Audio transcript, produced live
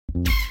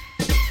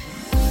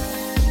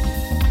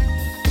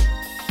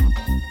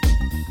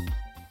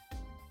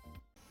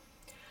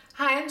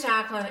I'm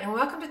Jacqueline, and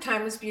welcome to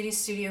Timeless Beauty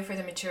Studio for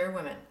the Mature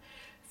Women.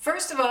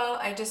 First of all,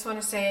 I just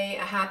want to say a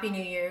Happy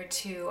New Year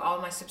to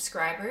all my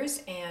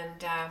subscribers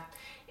and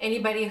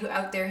anybody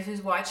out there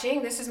who's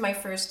watching. This is my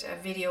first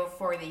video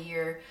for the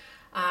year.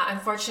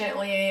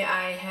 Unfortunately,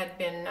 I had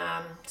been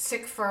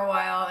sick for a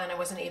while and I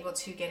wasn't able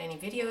to get any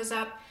videos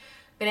up.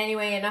 But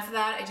anyway, enough of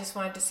that. I just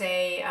wanted to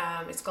say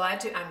I'm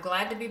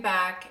glad to be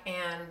back,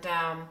 and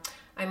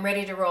I'm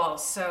ready to roll.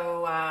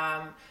 So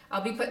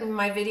I'll be putting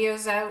my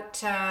videos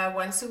out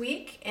once a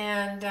week,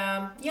 and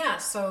yeah,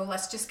 so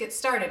let's just get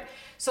started.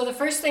 So the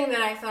first thing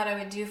that I thought I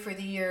would do for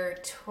the year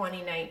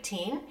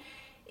 2019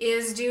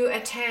 is do a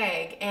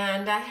tag,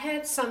 and I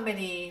had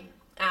somebody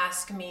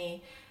ask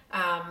me,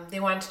 they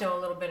wanted to know a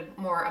little bit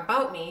more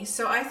about me,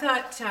 so I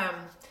thought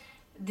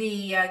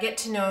the get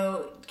to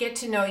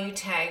know you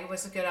tag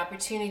was a good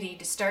opportunity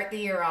to start the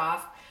year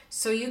off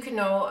so you can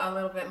know a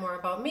little bit more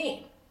about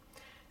me.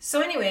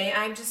 So anyway,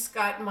 I've just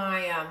got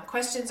my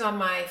questions on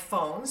my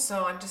phone,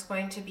 so I'm just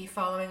going to be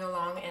following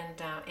along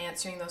and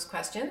answering those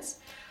questions.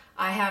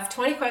 I have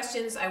 20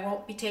 questions. I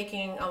won't be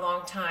taking a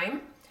long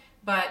time,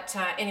 but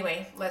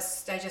anyway,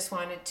 I just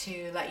wanted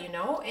to let you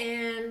know,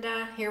 and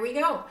here we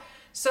go.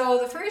 So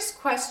the first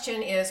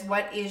question is,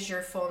 what is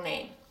your full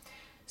name?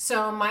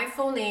 So my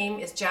full name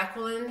is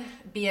Jacqueline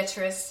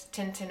Beatrice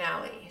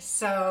Tintinelli.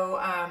 So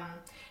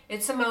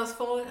it's a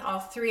mouthful.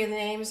 All three of the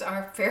names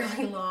are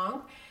fairly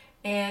long.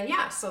 And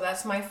yeah, so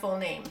that's my full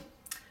name.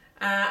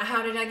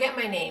 How did I get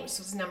my name?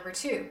 So it's number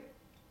 2.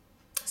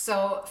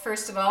 So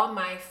first of all,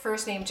 my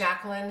first name,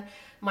 Jacqueline.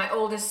 My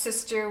oldest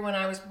sister, when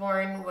I was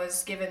born,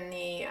 was given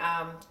the,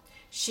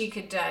 she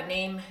could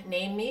name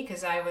me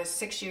because I was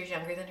 6 years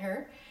younger than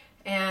her.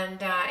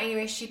 And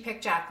anyway, she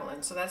picked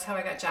Jacqueline. So that's how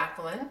I got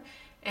Jacqueline.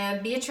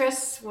 And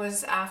Beatrice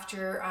was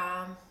after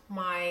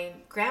my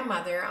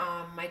grandmother,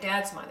 my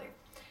dad's mother,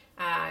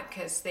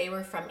 because they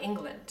were from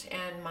England,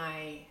 and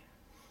my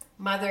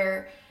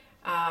mother's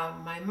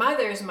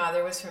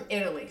mother was from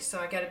Italy, so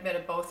I got a bit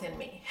of both in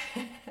me.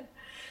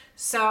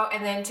 So,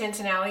 and then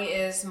Tintinelli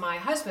is my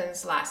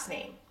husband's last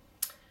name.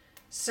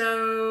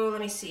 So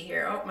let me see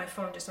here. Oh, my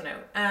phone just went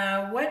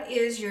out. What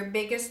is your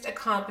biggest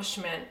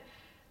accomplishment?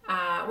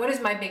 What is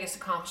my biggest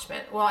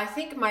accomplishment? Well, I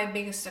think my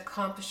biggest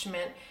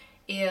accomplishment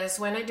is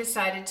when I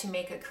decided to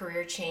make a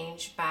career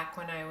change back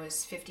when I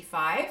was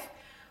 55.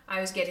 I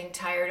was getting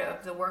tired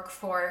of the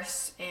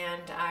workforce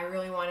and I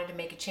really wanted to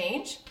make a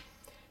change.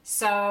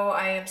 So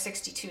I am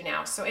 62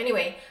 now. So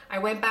anyway, I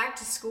went back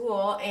to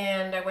school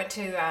and I went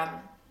to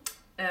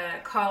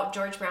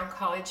George Brown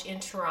College in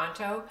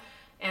Toronto,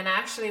 and I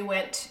actually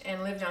went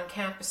and lived on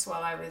campus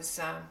while I was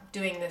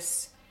doing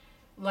this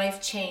life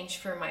change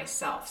for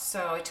myself.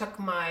 So I took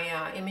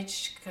my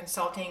image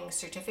consulting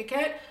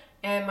certificate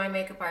and my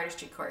makeup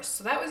artistry course.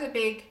 So that was a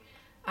big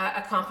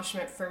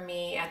accomplishment for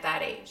me at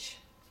that age.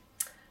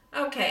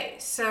 Okay,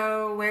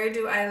 so where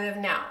do I live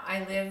now? I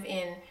live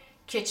in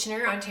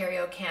Kitchener,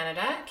 Ontario,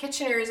 Canada.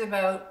 Kitchener is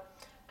about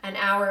an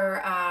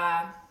hour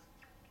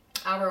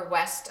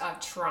west of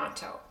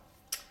Toronto.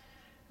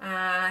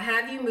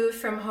 Have you moved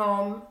from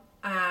home?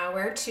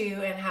 Where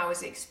to, and how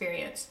was the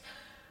experience?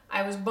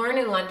 I was born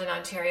in London,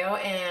 Ontario,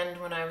 and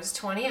when I was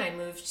 20, I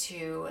moved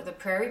to the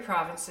Prairie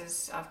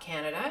provinces of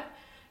Canada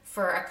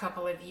for a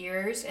couple of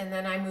years, and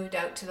then I moved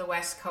out to the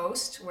West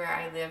Coast where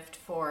I lived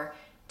for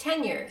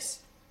 10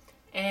 years.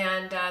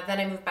 And then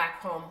I moved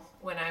back home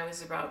when I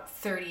was about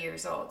 30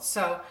 years old.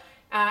 So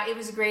it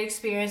was a great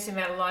experience. I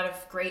met a lot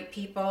of great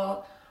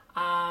people.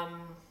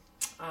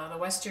 The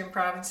Western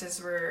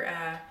provinces were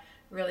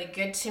really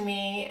good to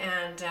me,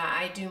 and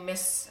I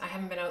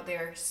haven't been out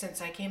there since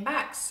I came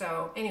back.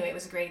 So anyway, it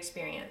was a great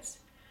experience.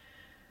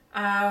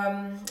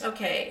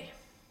 Okay,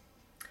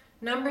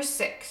 number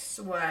 6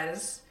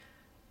 was,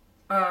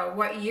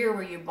 what year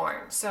were you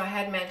born? So I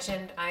had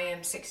mentioned I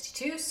am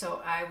 62,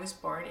 so I was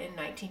born in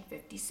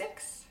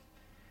 1956.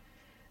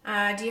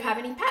 Do you have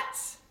any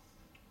pets?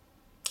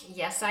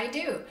 Yes, I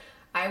do.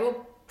 I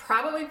will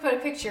probably put a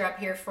picture up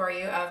here for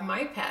you of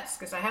my pets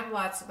because I have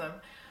lots of them.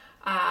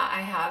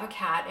 I have a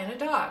cat and a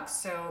dog.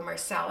 So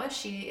Marcella,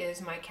 she is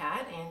my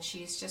cat, and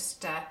she's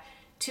just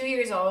 2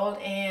 years old,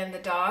 and the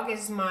dog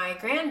is my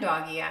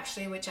granddoggy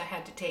actually, which I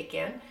had to take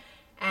in.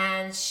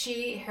 And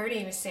her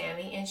name is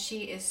Sammy, and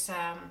she is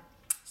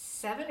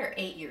 7 or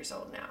 8 years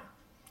old now.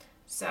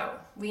 So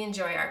we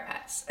enjoy our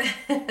pets.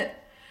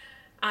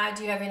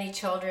 Do you have any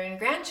children,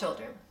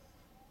 grandchildren?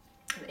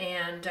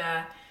 And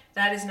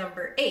that is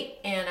number 8.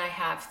 And I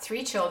have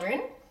 3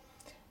 children.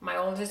 My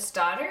oldest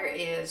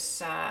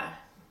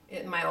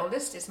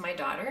is my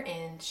daughter,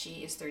 and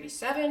she is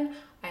 37.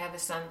 I have a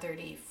son,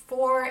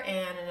 34,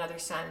 and another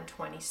son,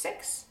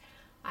 26.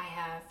 I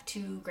have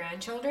 2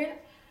 grandchildren,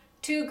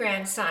 2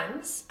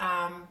 grandsons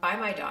by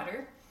my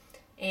daughter.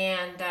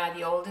 And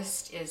the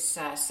oldest is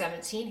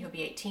 17, he'll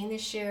be 18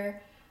 this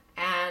year.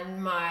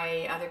 And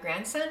my other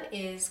grandson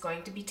is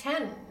going to be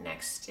 10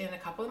 in a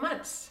couple of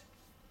months.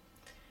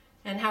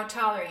 And how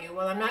tall are you?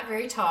 Well, I'm not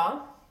very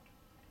tall.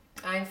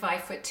 I'm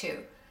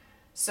 5'2".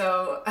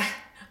 So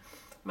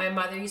My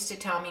mother used to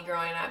tell me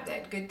growing up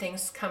that good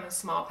things come in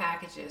small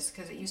packages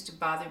because it used to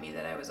bother me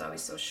that I was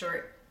always so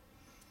short.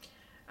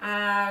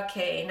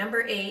 Okay,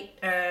 number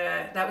 8,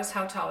 that was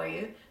how tall are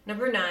you?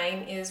 Number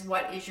 9 is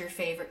what is your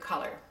favorite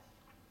color?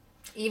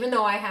 Even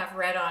though I have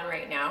red on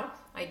right now,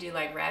 I do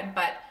like red,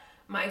 but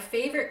my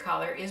favorite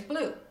color is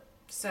blue.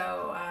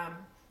 So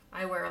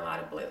I wear a lot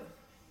of blue.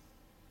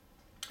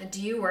 Do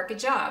you work a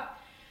job?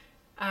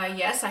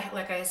 Yes,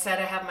 like I said,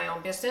 I have my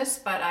own business,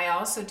 but I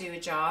also do a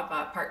job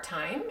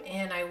part-time,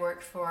 and I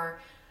work for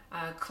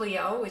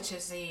Clio, which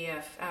is the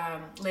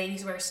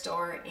ladies' wear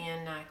store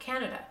in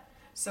Canada.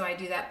 So I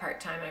do that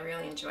part-time. I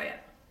really enjoy it.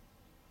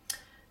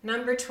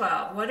 Number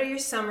 12, what are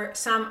some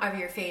of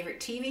your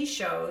favorite TV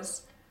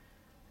shows?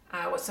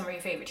 What's some of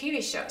your favorite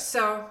TV shows?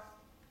 So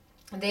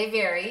they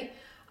vary.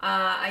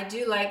 I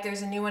do like,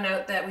 there's a new one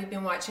out that we've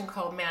been watching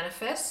called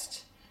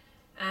Manifest.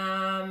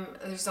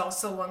 There's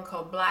also one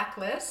called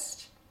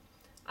Blacklist.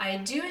 I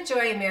do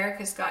enjoy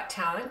America's Got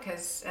Talent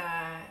because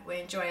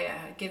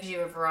gives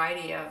you a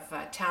variety of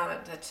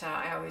talent that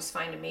I always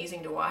find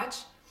amazing to watch.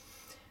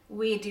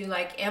 We do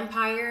like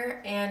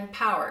Empire and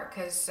Power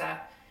because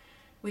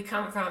we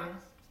come from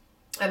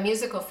a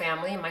musical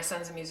family, and my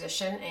son's a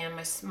musician, and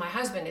my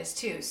husband is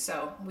too,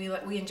 so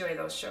we enjoy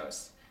those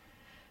shows.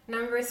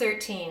 Number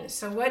 13,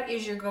 so what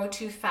is your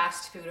go-to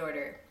fast food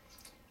order?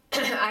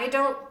 I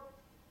don't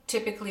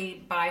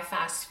typically buy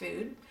fast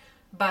food,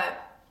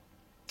 but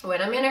when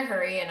I'm in a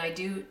hurry and I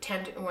do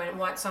tend to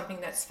want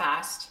something that's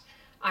fast,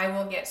 I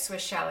will get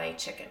Swiss Chalet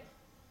chicken.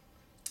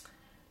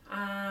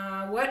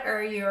 What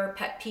are your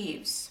pet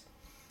peeves?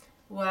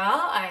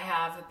 Well, I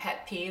have a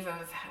pet peeve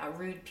of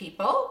rude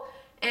people.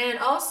 And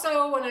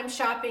also when I'm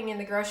shopping in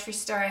the grocery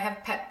store, I have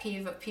a pet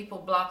peeve of people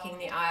blocking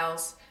the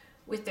aisles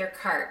with their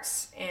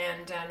carts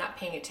and not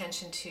paying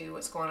attention to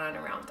what's going on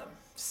around them.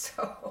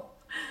 So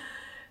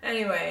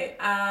anyway,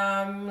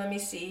 let me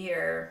see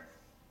here.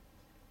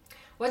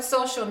 What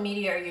social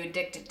media are you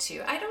addicted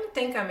to? I don't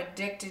think I'm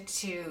addicted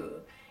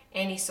to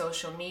any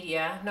social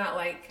media, not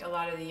like a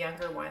lot of the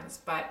younger ones,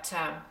 but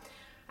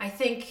I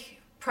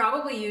think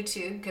probably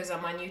YouTube because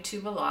I'm on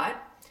YouTube a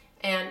lot,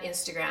 and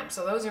Instagram.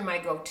 So those are my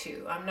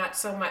go-to. I'm not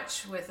so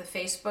much with the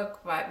Facebook,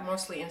 but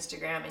mostly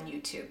Instagram and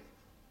YouTube.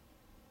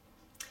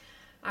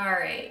 All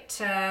right,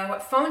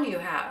 what phone do you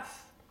have?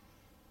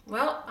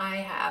 Well, I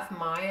have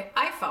my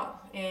iPhone,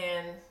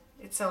 and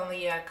it's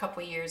only a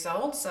couple years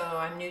old, so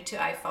I'm new to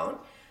iPhone,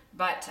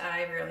 but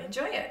I really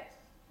enjoy it.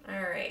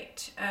 All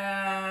right.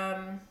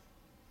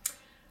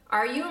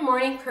 Are you a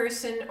morning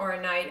person or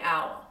a night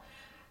owl?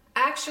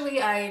 Actually,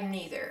 I'm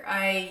neither.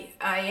 I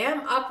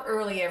am up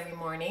early every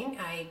morning.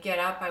 I get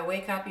up, I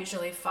wake up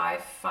usually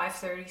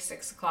 5:30,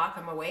 6 o'clock,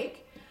 I'm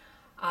awake,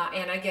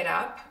 and I get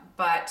up,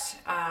 but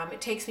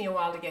it takes me a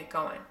while to get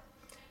going.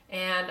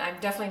 And I'm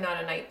definitely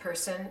not a night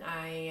person.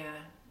 I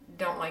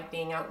don't like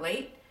being out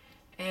late.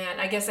 And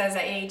I guess as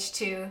I age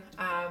too,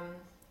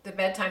 the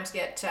bedtimes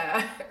get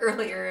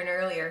earlier and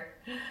earlier.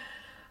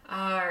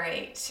 All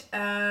right.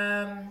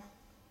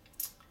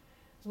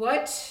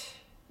 What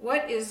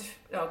is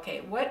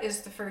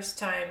the first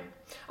time?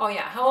 Oh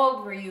yeah, how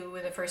old were you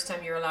when the first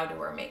time you were allowed to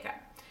wear makeup?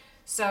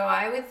 So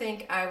I would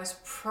think I was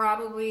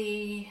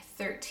probably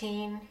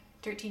 13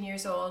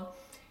 years old,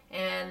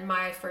 and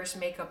my first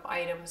makeup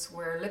items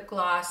were lip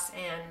gloss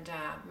and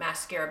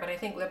mascara, but I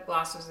think lip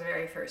gloss was the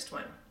very first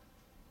one.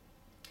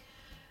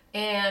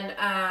 And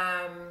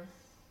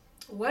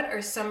what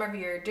are some of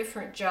your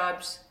different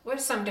jobs? What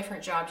are some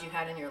different jobs you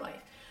had in your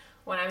life?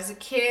 When I was a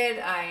kid,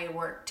 I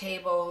worked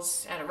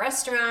tables at a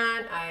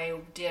restaurant. I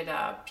did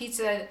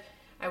pizza.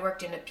 I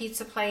worked in a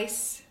pizza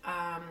place,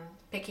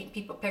 picking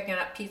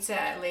up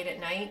pizza late at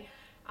night.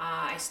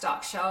 I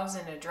stocked shelves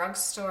in a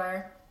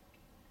drugstore.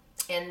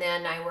 And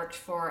then I worked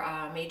for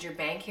a major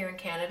bank here in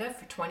Canada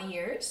for 20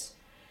 years.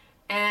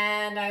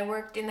 And I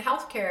worked in the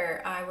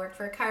healthcare. I worked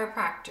for a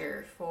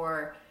chiropractor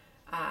for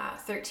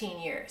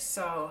 13 years.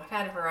 So I've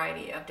had a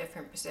variety of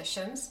different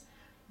positions,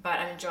 but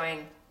I'm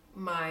enjoying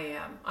my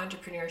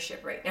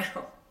entrepreneurship right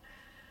now.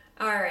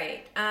 All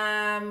right.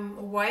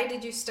 Why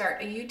did you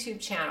start a YouTube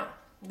channel?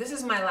 This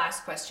is my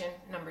last question,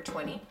 number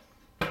 20.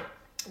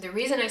 The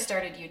reason I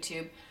started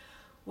YouTube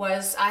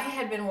was I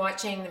had been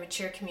watching the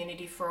mature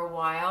community for a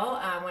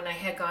while when I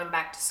had gone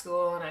back to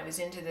school and I was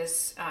into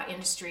this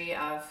industry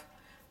of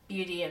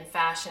beauty and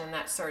fashion and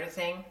that sort of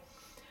thing.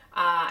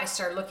 I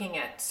started looking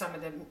at some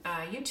of the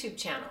YouTube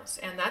channels,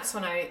 and that's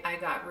when I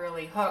got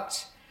really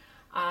hooked.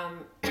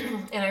 And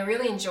I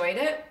really enjoyed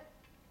it.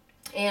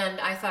 And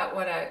I thought,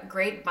 what a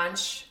great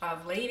bunch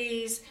of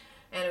ladies,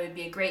 and it would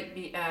be a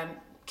great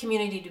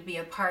community to be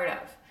a part of.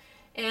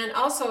 And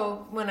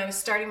also, when I was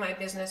starting my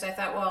business, I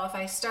thought, well, if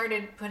I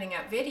started putting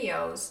up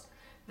videos,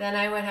 then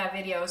I would have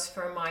videos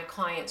for my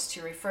clients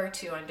to refer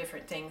to on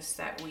different things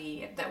that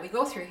we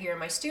go through here in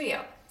my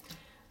studio.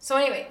 So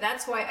anyway,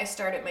 that's why I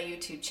started my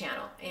YouTube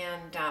channel,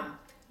 and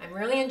I'm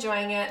really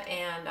enjoying it,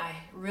 and I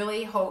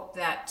really hope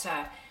that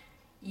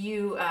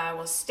you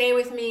will stay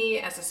with me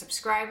as a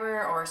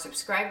subscriber or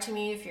subscribe to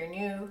me if you're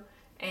new,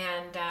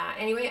 And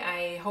anyway,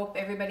 I hope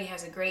everybody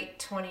has a great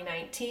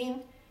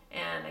 2019.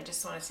 And I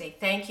just want to say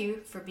thank you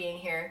for being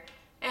here.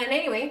 And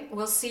anyway,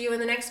 we'll see you in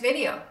the next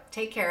video.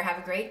 Take care. Have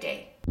a great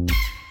day.